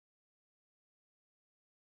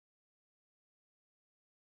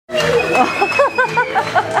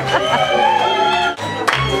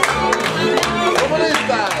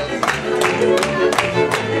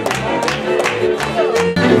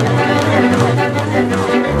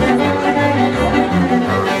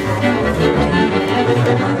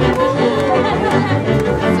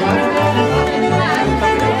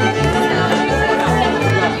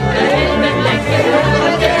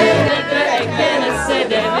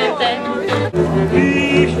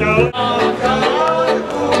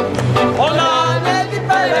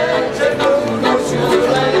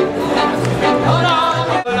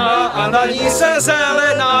Na ní se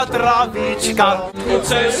zelená travička,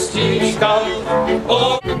 cestička.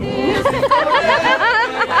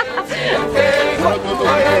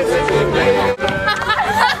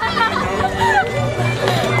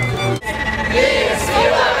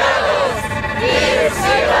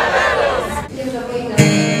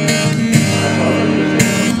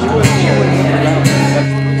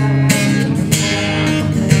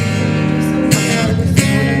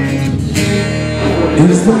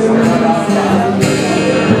 Is there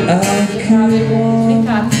anything I can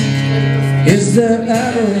want? Is there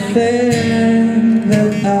everything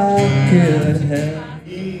that I could have?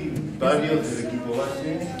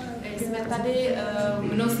 Jsme tady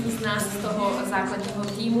mnozí z nás z toho základního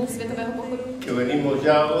týmu světového pochodu.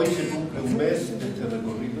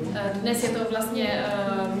 Dnes je to vlastně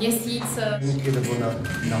měsíc. Nebo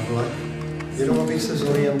na vlak. Jenom abych se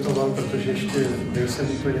zorientoval, protože ještě nejsem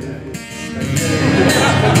úplně...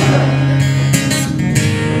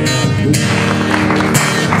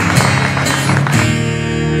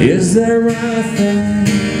 Is there anything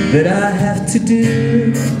that I have to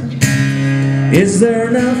do? Is there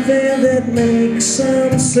nothing that makes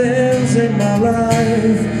some sense in my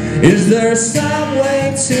life? Is there some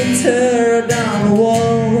way to tear down the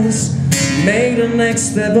walls? Make the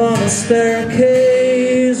next step on a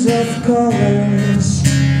staircase of colors.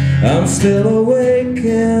 I'm still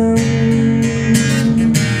awakened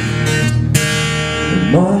in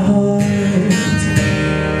my heart.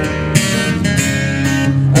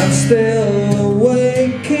 I'm still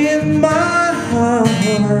awake in my heart.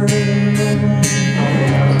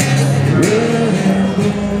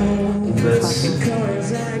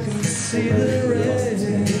 Because I can see the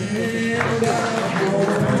rainbow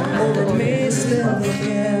over me still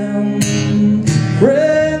again.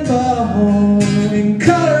 Rainbow in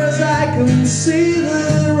colors, I can see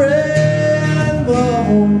the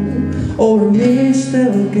rainbow over me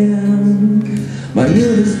still again. My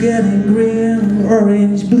mood is getting green,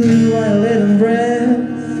 orange, blue, violet and red.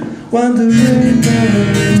 When the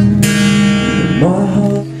rainbow, my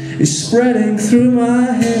heart is spreading through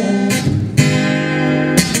my head.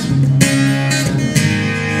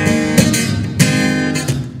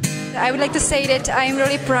 I would like to say that I'm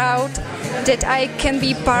really proud that I can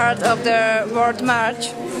be part of the World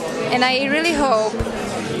March, and I really hope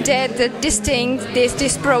that this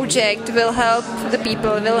project will help the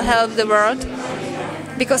people, will help the world,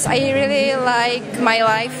 because I really like my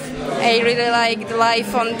life. I really like the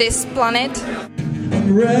life on this planet.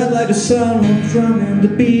 I'm red like the sun, I'm drumming the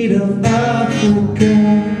beat of Africa.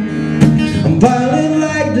 I'm violent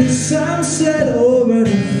like the sunset over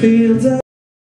the fields of